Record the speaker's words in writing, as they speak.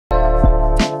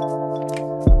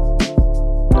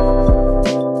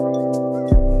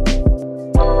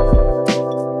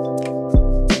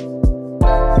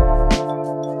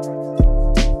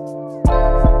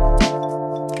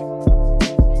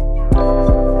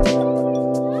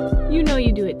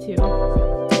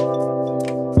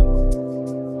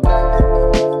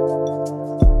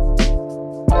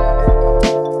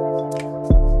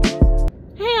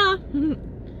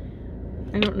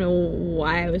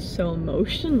was so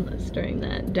emotionless during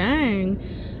that. Dang.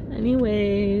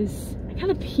 Anyways, I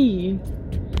gotta pee.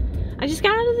 I just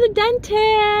got out of the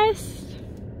dentist.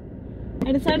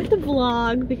 I decided to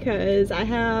vlog because I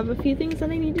have a few things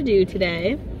that I need to do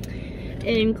today,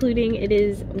 including it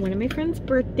is one of my friend's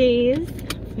birthdays,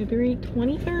 February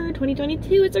 23rd,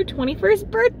 2022. It's her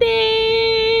 21st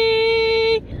birthday!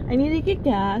 I need to get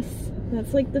gas.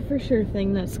 That's like the for sure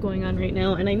thing that's going on right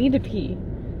now, and I need to pee.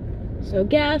 So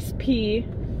gas, pee,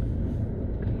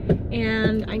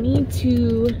 and I need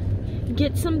to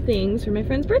get some things for my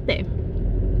friend's birthday.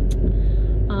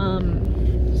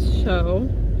 So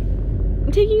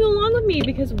I'm taking you along with me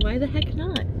because why the heck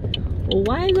not?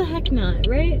 Why the heck not,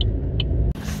 right?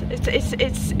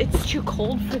 It's too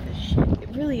cold for this shit. It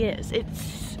really is.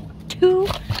 It's too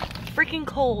freaking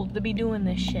cold to be doing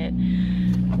this shit.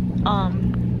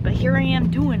 But here I am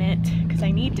doing it because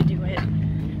I need to do it.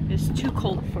 It's too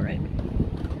cold for it.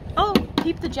 Oh,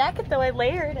 keep the jacket though. I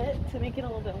layered it to make it a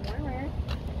little bit warmer.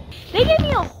 They gave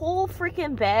me a whole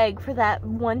freaking bag for that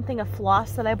one thing of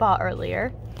floss that I bought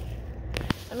earlier.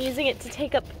 I'm using it to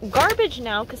take up garbage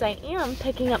now because I am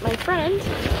picking up my friend,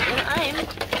 and I'm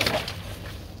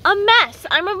a mess.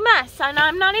 I'm a mess, and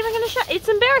I'm not even gonna show. It's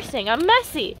embarrassing. I'm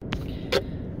messy.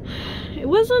 It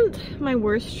wasn't my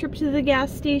worst trip to the gas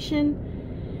station,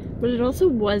 but it also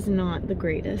was not the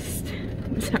greatest.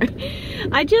 I'm sorry.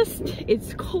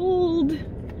 It's cold.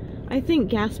 I think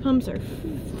gas pumps are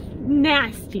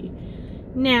nasty.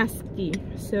 Nasty.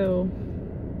 So,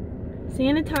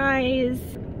 sanitize.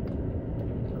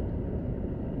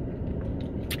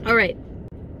 Alright.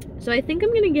 So I think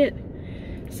I'm gonna get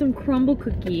some Crumbl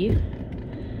Cookie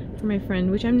for my friend,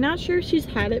 which I'm not sure if she's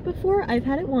had it before. I've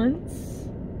had it once.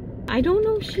 I don't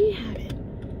know if she had it.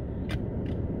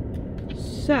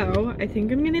 So, I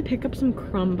think I'm gonna pick up some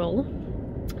Crumbl.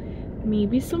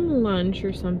 Maybe some lunch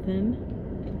or something.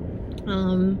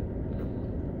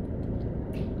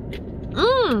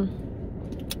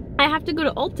 I have to go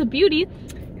to Ulta Beauty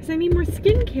because I need more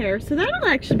skincare, so that'll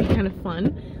actually be kind of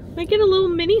fun. Might get a little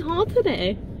mini haul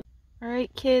today.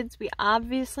 Alright kids, we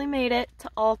obviously made it to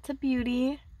Ulta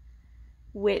Beauty,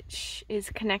 which is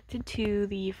connected to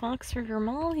the Fox River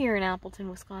Mall here in Appleton,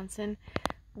 Wisconsin,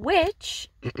 which,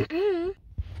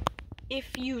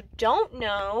 if you don't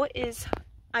know, is,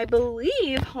 I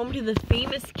believe, home to the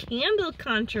famous candle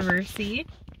controversy.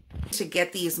 To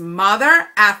get these mother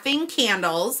effing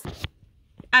candles.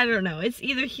 I don't know, it's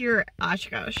either here or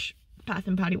Oshkosh, Bath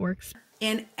and Body Works.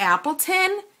 In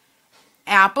Appleton,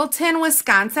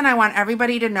 Wisconsin, I want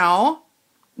everybody to know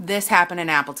this happened in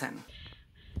Appleton.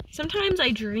 Sometimes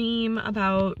I dream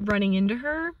about running into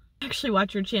her. I actually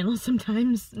watch her channel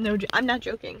sometimes. No, I'm not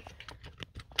joking.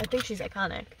 I think she's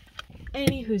iconic.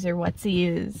 Any who's or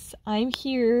whatsies, I'm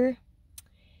here,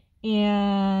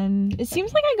 and it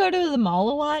seems like I go to the mall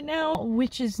a lot now,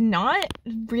 which is not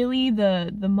really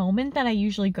the moment that I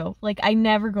usually go. Like, I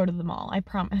never go to the mall, I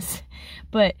promise.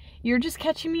 But you're just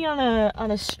catching me on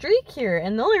a streak here,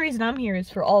 and the only reason I'm here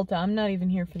is for Ulta. I'm not even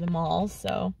here for the mall,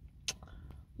 so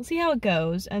we'll see how it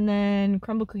goes. And then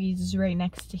Crumbl Cookies is right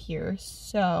next to here,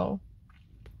 so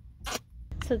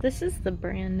this is the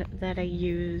brand that I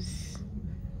use.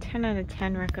 10 out of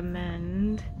 10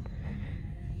 recommend.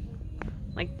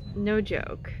 Like, no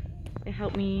joke. It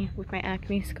helped me with my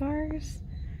acne scars.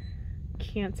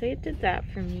 Can't say it did that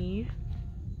for me,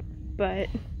 but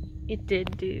it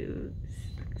did do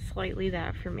slightly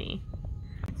that for me.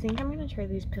 I think I'm gonna try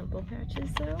these pimple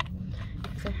patches though,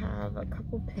 because I have a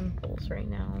couple pimples right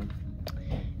now.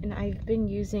 And I've been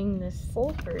using this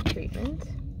sulfur treatment,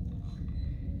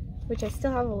 which I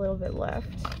still have a little bit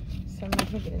left. So I'm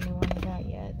not gonna get a new one of that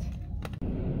yet.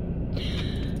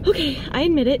 Okay, I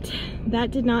admit it. That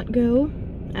did not go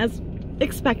as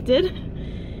expected.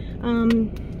 I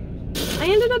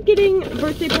ended up getting a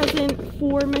birthday present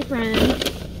for my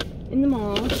friend in the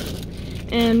mall.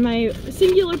 And my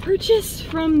singular purchase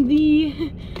from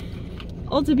the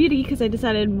Ulta Beauty, because I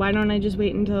decided why don't I just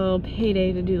wait until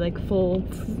payday to do like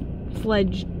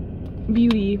full-fledged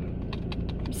beauty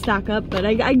stock up. But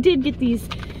I did get these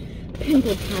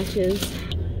pimple patches.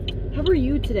 How are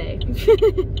you today?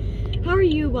 How are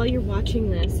you while you're watching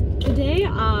this? Today,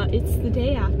 it's the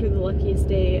day after the luckiest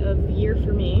day of the year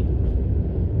for me.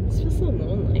 It's just so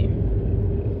lonely.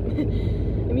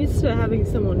 I'm used to having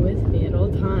someone with me at all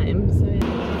times. So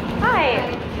yeah. Hi,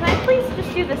 can I please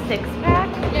just do the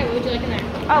 6-pack? Yeah, what would you like in there?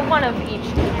 One of each.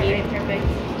 Alright, perfect.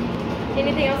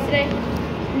 Anything else today?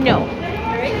 No.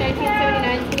 Alright,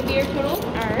 $19.79 is gonna be your total.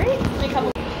 Alright. A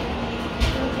couple.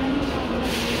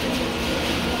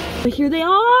 But here they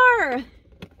are!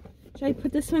 Should I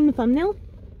put this one in the thumbnail?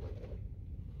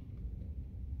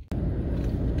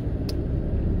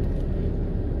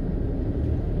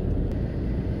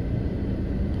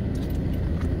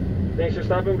 Thanks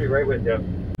for stopping. Be right with you.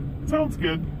 Sounds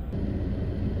good.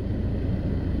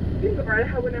 You can go right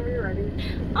ahead whenever you're ready.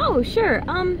 Oh, sure.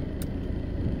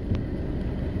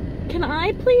 Can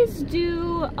I please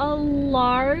do a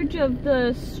large of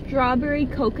the strawberry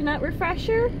coconut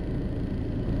refresher?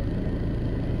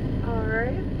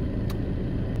 Alright.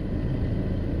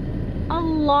 A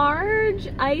large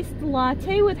iced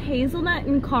latte with hazelnut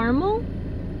and caramel?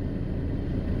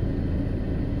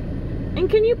 And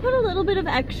can you put a little bit of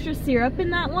extra syrup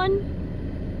in that one?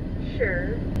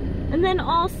 Sure. And then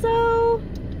also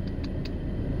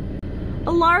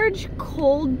a large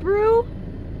cold brew.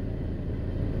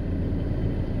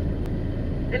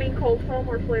 Any cold foam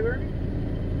or flavor?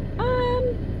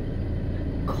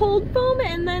 Cold foam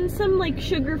and then some like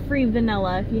sugar-free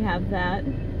vanilla if you have that.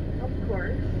 Of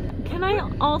course. Can I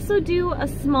also do a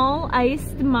small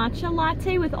iced matcha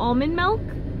latte with almond milk?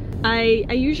 I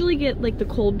usually get like the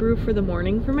cold brew for the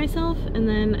morning for myself, and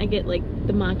then I get like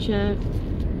the matcha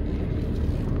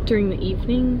during the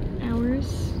evening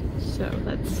hours. So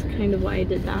that's kind of why I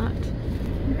did that.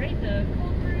 Alright, the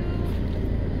cold brew.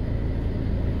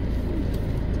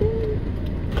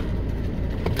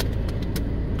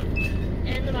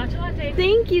 And the matcha latte.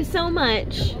 Thank you so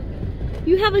much.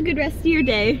 You have a good rest of your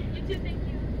day. You too, thank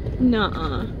you.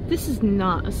 Nuh-uh. This is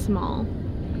not a small.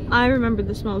 I remember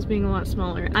the smalls being a lot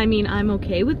smaller. I mean, I'm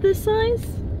okay with this size.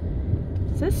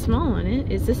 It says small on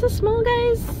it. Is this a small,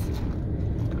 guys?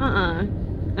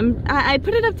 I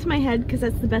put it up to my head because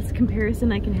that's the best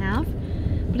comparison I can have.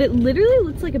 But it literally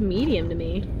looks like a medium to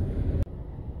me.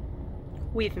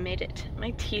 We've made it.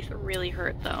 My teeth really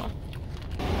hurt though.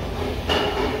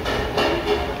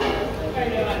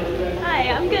 Hi,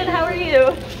 I'm good. How are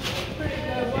you?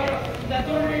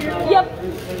 Yep.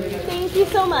 Thank you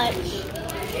so much.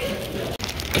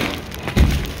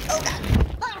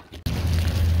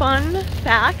 Fun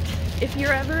fact, if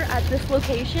you're ever at this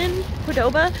location,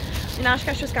 Qdoba in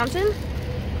Oshkosh, Wisconsin,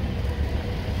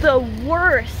 the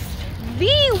worst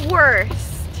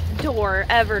door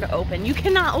ever to open. You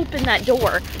cannot open that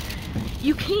door.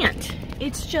 You can't.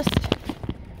 It's just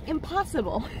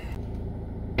impossible.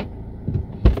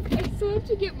 I still have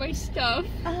to get my stuff.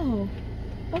 Oh,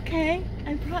 okay.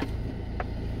 I brought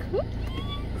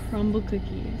Crumbl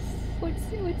Cookies.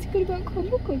 What's good about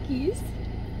Crumbl Cookies?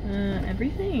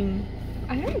 Everything.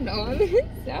 I don't know. I'm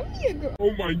insomnia girl.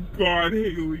 Oh my god,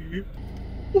 Haley.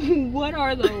 What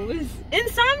are those?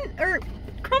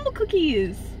 Crumbl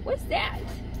Cookies. What's that?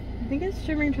 I think it's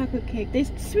strawberry and chocolate cake. They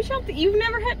switch out you've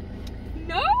never had.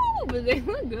 No, but they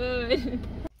look good.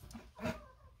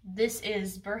 This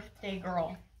is birthday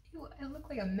girl. I look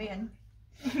like a man.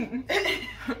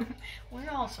 We're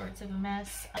all sorts of a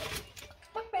mess.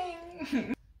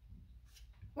 Bang.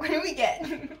 What do we get?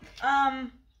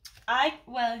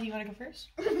 Well, do you want to go first?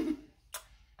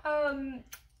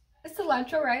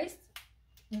 Cilantro rice,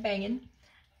 banging.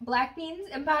 Black beans,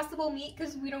 impossible meat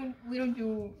because we don't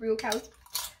do real cows.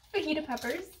 Fajita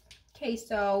peppers,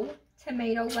 queso,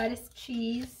 tomato, lettuce,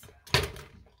 cheese.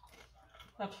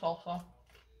 That's salsa.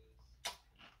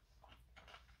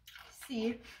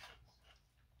 See.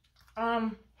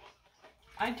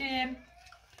 I did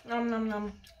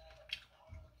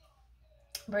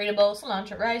burrito bowl,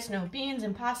 cilantro rice, no beans,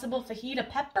 impossible, fajita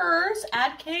peppers,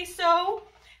 add queso,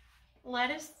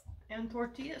 lettuce, and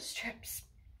tortilla strips.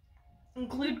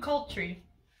 Include poultry.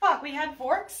 Fuck, we had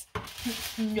forks?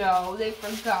 No, they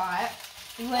forgot.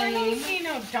 I don't see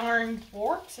no darn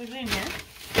forks. Are they in here?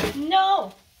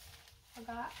 No!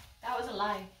 Forgot. That was a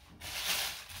lie.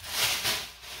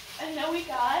 And then we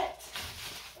got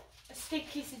a steak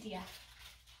quesadilla.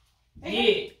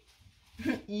 Yeah.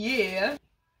 Yeah.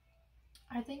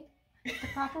 I think the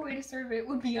proper way to serve it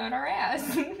would be on our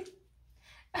ass.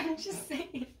 I'm just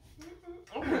saying.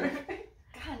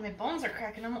 God, my bones are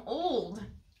cracking. I'm old.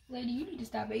 Lady, you need to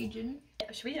stop aging.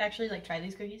 Should we actually like try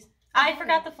these cookies? I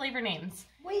forgot the flavor names.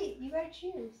 Wait, you gotta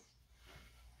cheers.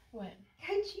 What? You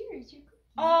gotta cheers. You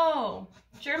Oh,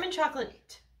 German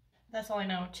chocolate. That's all I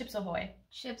know. Chips Ahoy.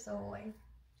 Chips Ahoy.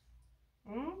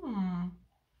 Mmm.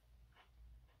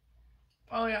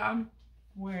 Oh yeah.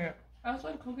 Where? That's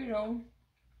like cookie dough.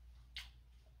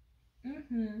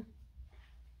 Mm-hmm.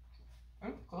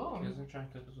 That's good. Isn't trying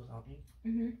to cook this without me?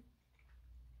 Mm-hmm.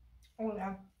 Oh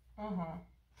yeah. Uh-huh.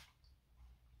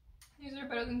 These are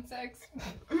better than sex.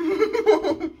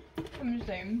 I'm just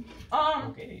saying.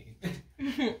 Okay.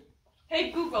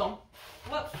 Hey Google,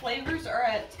 what flavors are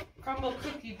at Crumbl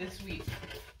Cookie this week?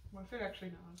 What's it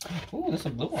actually not? Ooh, that's a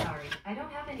blue one. Sorry, I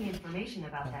don't have any information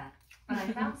about that, but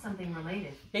I found something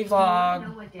related. Hey Do you wanna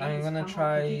know vlog, what day I'm this gonna Crumbl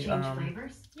try Cookie change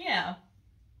flavors? Yeah,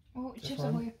 Oh, This Chips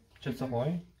one? Ahoy. Chips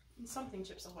Ahoy. something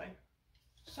Chips Ahoy.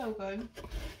 So good.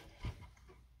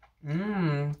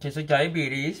 Mmm, tastes like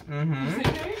diabetes.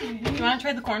 Mm-hmm. You want to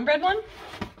try the cornbread one?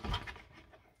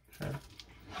 Sure.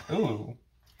 Ooh,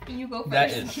 You go first.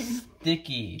 that is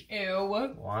sticky.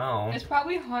 Ew. Wow. It's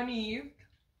probably honey.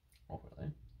 Oh,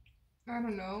 really? I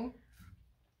don't know.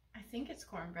 I think it's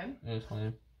cornbread. It is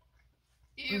funny.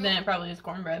 Ew. Then it probably is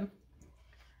cornbread.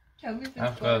 Tell me if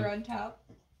That's there's butter good. on top.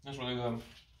 That's really good.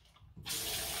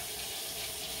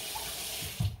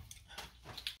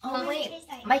 Oh wait,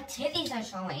 my titties are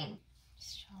showing.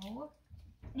 So?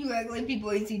 You act like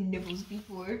people ain't seen nipples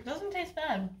before. Doesn't taste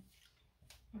bad.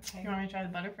 Okay. You want me to try the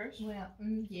butter first? Well,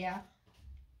 yeah.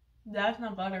 That's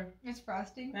not butter. It's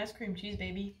frosting. That's cream cheese,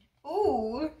 baby.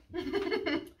 Ooh.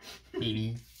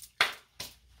 Baby.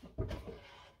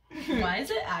 Why is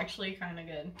it actually kind of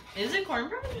good? Is it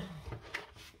cornbread?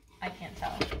 I can't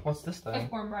tell. What's this It's thing?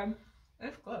 cornbread.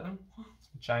 It's good.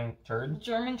 Giant turd?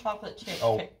 German chocolate chip.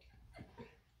 Oh.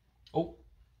 Oh.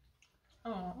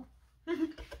 Oh.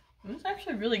 It's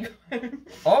actually really good.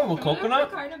 Oh, a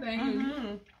coconut? Kind of banging.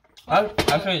 Mm-hmm.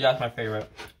 Actually, that's my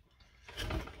favorite.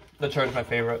 The turd is my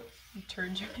favorite.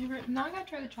 Turd's your favorite? Now I gotta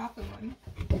try the chocolate one.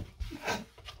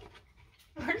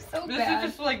 We're so This bad.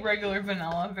 is just like regular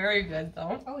vanilla. Very good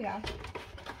though. Oh yeah.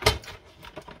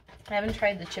 I haven't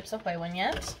tried the Chips Ahoy one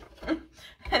yet.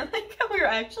 I like how we're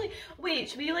actually... Wait,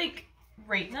 should we like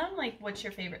rate them? Like, what's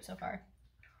your favorite so far?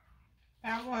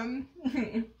 That one.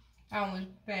 That one was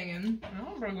banging.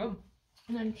 Oh, pretty good.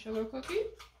 And then sugar cookie.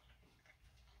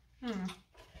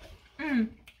 Hmm.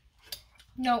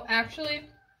 No, actually,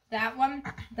 that one,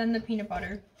 then the peanut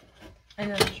butter,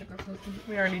 and then the sugar cookie.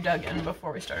 We already dug in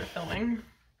before we started filming.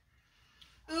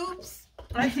 Oops.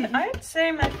 I'd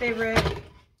say my favorite...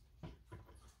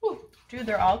 Ooh, dude,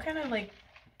 they're all kind of like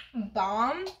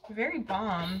Bomb. very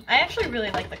bomb. I actually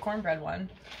really like the cornbread one.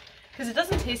 Because it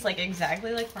doesn't taste like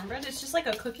exactly like cornbread. It's just like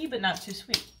a cookie, but not too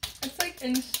sweet. It's like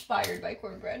inspired by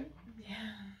cornbread. Yeah.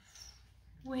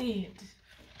 Wait.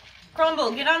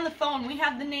 Crumbl, get on the phone. We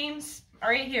have the names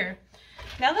right here.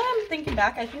 Now that I'm thinking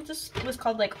back, I think this was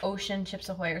called like Ocean Chips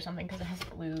Ahoy or something because it has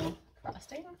blue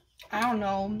frosting. I don't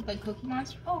know, like Cookie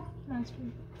Monster. Oh, Cookie Monster.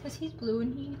 Because he's blue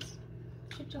and he's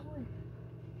Chips Ahoy.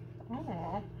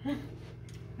 Oh.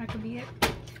 That could be it.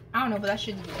 I don't know, but that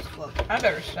shit's good as fuck. I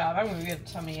better stop. I'm gonna get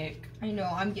a tummy ache. I know,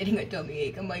 I'm getting a tummy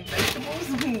ache. I'm like,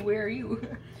 vegetables? Where are you?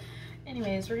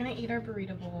 Anyways, we're gonna eat our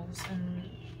burrito bowls and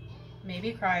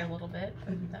maybe cry a little bit,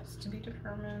 but that's to be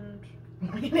determined.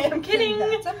 I'm kidding.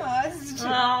 That's a must.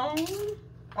 Oh.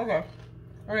 Okay.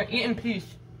 We're gonna eat in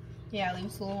peace. Yeah, leave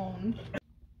us alone.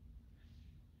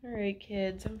 Alright,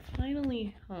 kids, I'm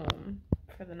finally home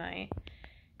for the night.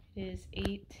 It is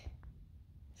 8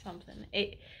 something.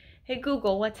 Hey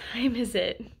Google, what time is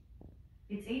it?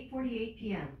 It's 8:48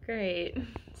 p.m. Great.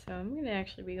 So I'm gonna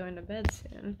actually be going to bed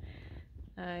soon.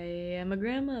 I am a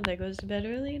grandma that goes to bed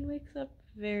early and wakes up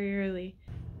very early.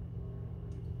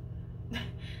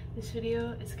 This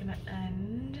video is gonna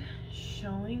end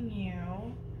showing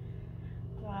you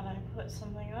that I put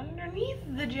something underneath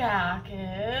the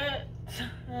jacket,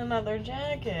 another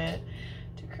jacket,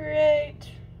 to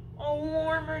create a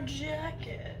warmer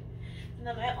jacket. And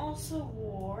then I also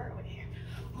wore, wait here,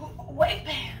 white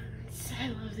pants. I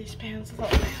love these pants with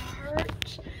all my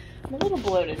heart. I'm a little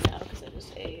bloated now because I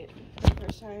just ate for the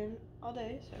first time all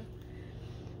day, so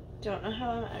don't know how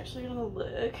I'm actually gonna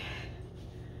look.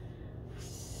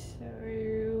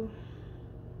 So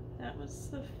that was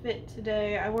the fit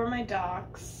today. I wore my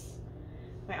Docs,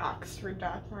 my Oxford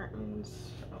Doc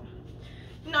Martens. So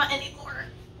not anymore.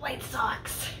 White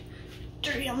socks,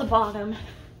 dirty on the bottom.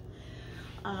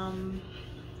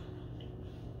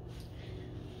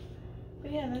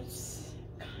 But yeah, that's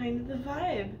kind of the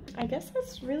vibe. I guess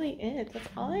that's really it. That's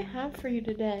all I have for you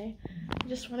today. I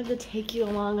just wanted to take you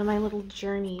along on my little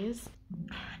journeys.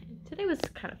 Today was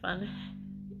kind of fun.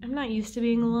 I'm not used to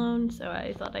being alone, so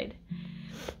I thought I'd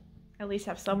at least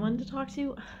have someone to talk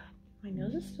to. My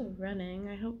nose is still running.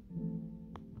 I hope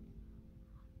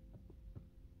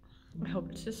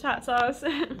it's just hot sauce.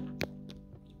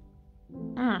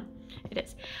 It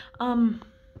is.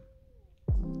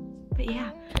 But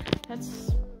yeah,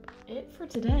 that's it for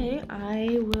today.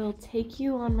 I will take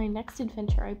you on my next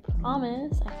adventure, I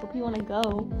promise. I hope you want to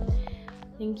go.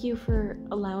 Thank you for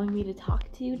allowing me to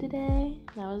talk to you today.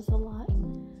 That was a lot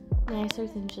nicer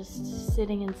than just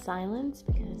sitting in silence,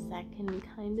 because that can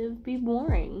kind of be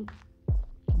boring.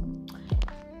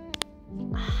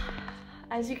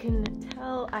 As you can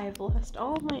tell, I've lost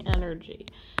all of my energy.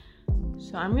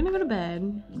 So I'm gonna go to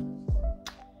bed.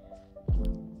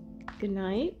 Good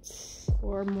night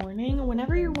or morning,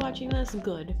 whenever you're watching this,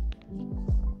 good.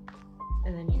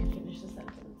 And then you can finish the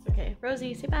sentence. Okay,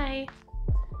 Rosie, say bye.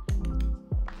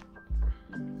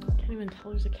 Can't even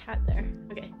tell there's a cat there.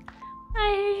 Okay.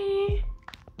 Bye.